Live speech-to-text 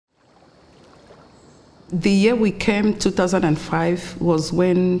The year we came, 2005, was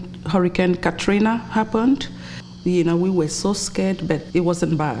when Hurricane Katrina happened. You know, we were so scared, but it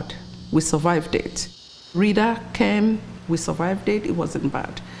wasn't bad. We survived it. Rita came, we survived it, it wasn't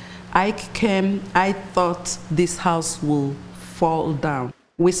bad. Ike came, I thought this house will fall down.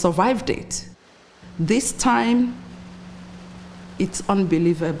 We survived it. This time, it's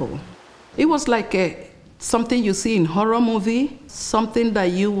unbelievable. It was like something you see in horror movie, something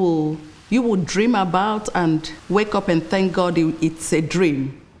that you will dream about and wake up and thank God it's a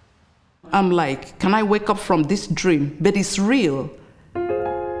dream. I'm like, can I wake up from this dream? But it's real.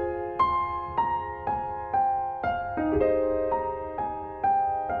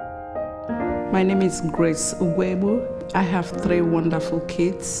 My name is Bright Ugwoegbu. I have 3 wonderful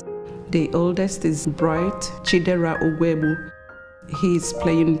kids. The oldest is Bright Ugwoegbu. He's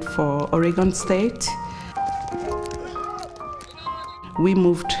playing for Oregon State. We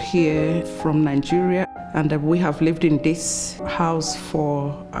moved here from Nigeria, and we have lived in this house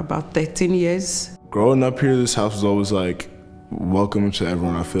for about 13 years. Growing up here, this house was always like welcome to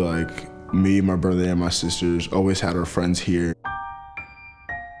everyone. I feel like me, my brother, and my sisters always had our friends here.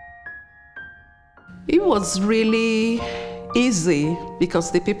 It was really easy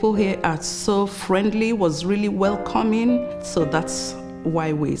because the people here are so friendly, was really welcoming, so that's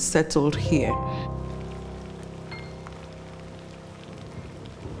why we settled here.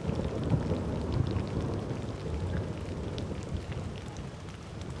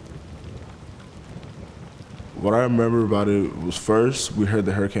 What I remember about it was first, we heard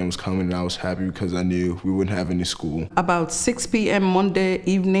the hurricane was coming and I was happy because I knew we wouldn't have any school. About 6 p.m. Monday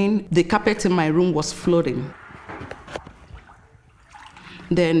evening, the carpet in my room was floating.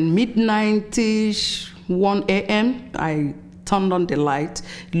 Then midnight-ish, 1 a.m., I turned on the light,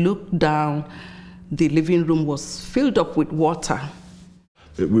 looked down, the living room was filled up with water.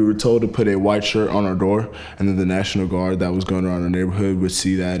 We were told to put a white shirt on our door, and then the National Guard that was going around the neighborhood would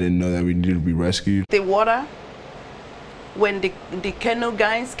see that and know that we needed to be rescued. The water, when the canoe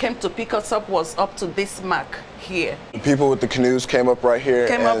guys came to pick us up, was up to this mark here. The people with the canoes came up right here.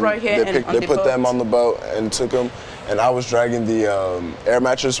 They put them on the boat and took them. And I was dragging the air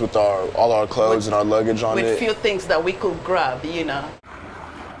mattress with all our clothes and our luggage on it. With few things that we could grab, you know.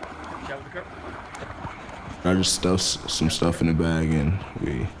 I just stuffed some stuff in the bag and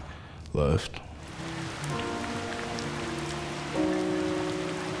we left.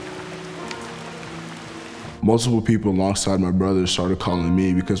 Multiple people alongside my brother started calling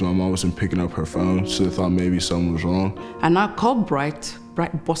me because my mom wasn't picking up her phone, so they thought maybe something was wrong. And I called Bright.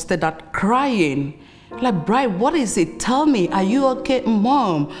 Bright busted out crying. Like, Bright, what is it? Tell me, are you okay?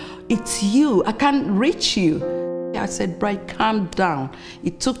 Mom, it's you, I can't reach you. I said, Bright, calm down.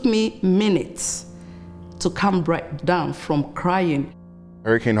 It took me minutes to calm Bright down from crying.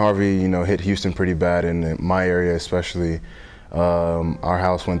 Hurricane Harvey, hit Houston pretty bad, and in my area especially. Our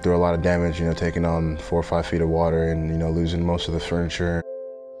house went through a lot of damage, taking on 4 or 5 feet of water and, losing most of the furniture.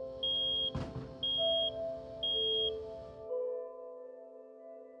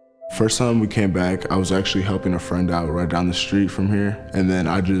 First time we came back, I was actually helping a friend out right down the street from here. And then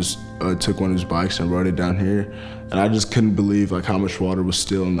I just took one of his bikes and rode it down here. And I just couldn't believe how much water was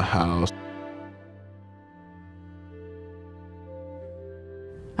still in the house.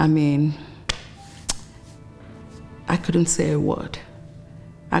 I mean, I couldn't say a word.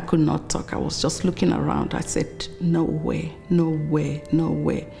 I could not talk. I was just looking around. I said, no way, no way, no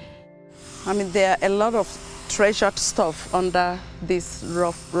way. I mean, there are a lot of treasured stuff under this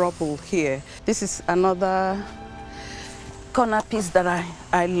rough rubble here. This is another corner piece that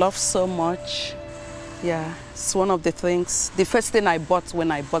I love so much. Yeah, it's one of the things, the first thing I bought when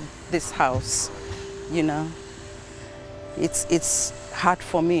I bought this house, It's hard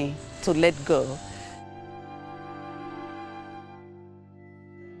for me to let go.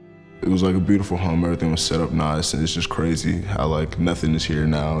 It was like a beautiful home, everything was set up nice, and it's just crazy how nothing is here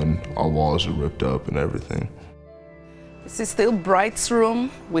now and our walls are ripped up and everything. This is still Bright's room.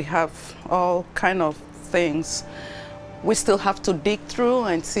 We have all kind of things. We still have to dig through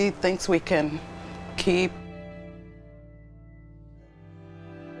and see things we can keep.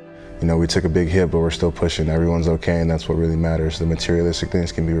 We took a big hit, but we're still pushing. Everyone's okay, and that's what really matters. The materialistic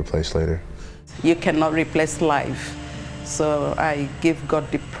things can be replaced later. You cannot replace life. So I give God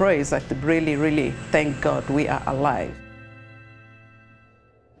the praise. I really, really thank God we are alive.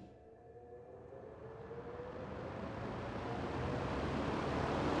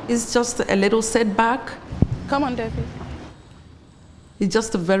 It's just a little setback. Come on, David. It's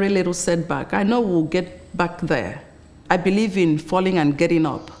just a very little setback. I know we'll get back there. I believe in falling and getting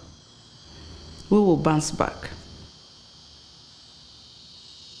up. We will bounce back.